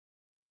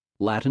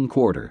Latin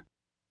Quarter.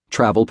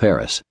 Travel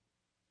Paris.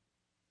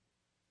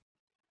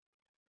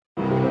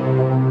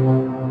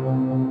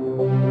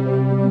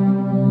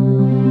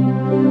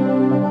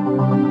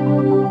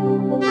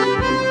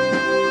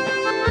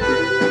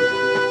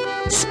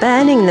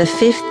 Spanning the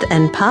 5th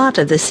and part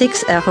of the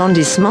 6th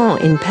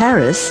arrondissement in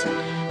Paris,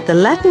 the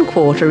Latin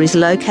Quarter is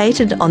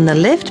located on the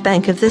left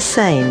bank of the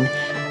Seine,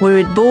 where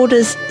it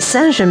borders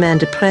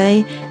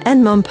Saint-Germain-des-Prés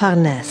and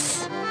Montparnasse.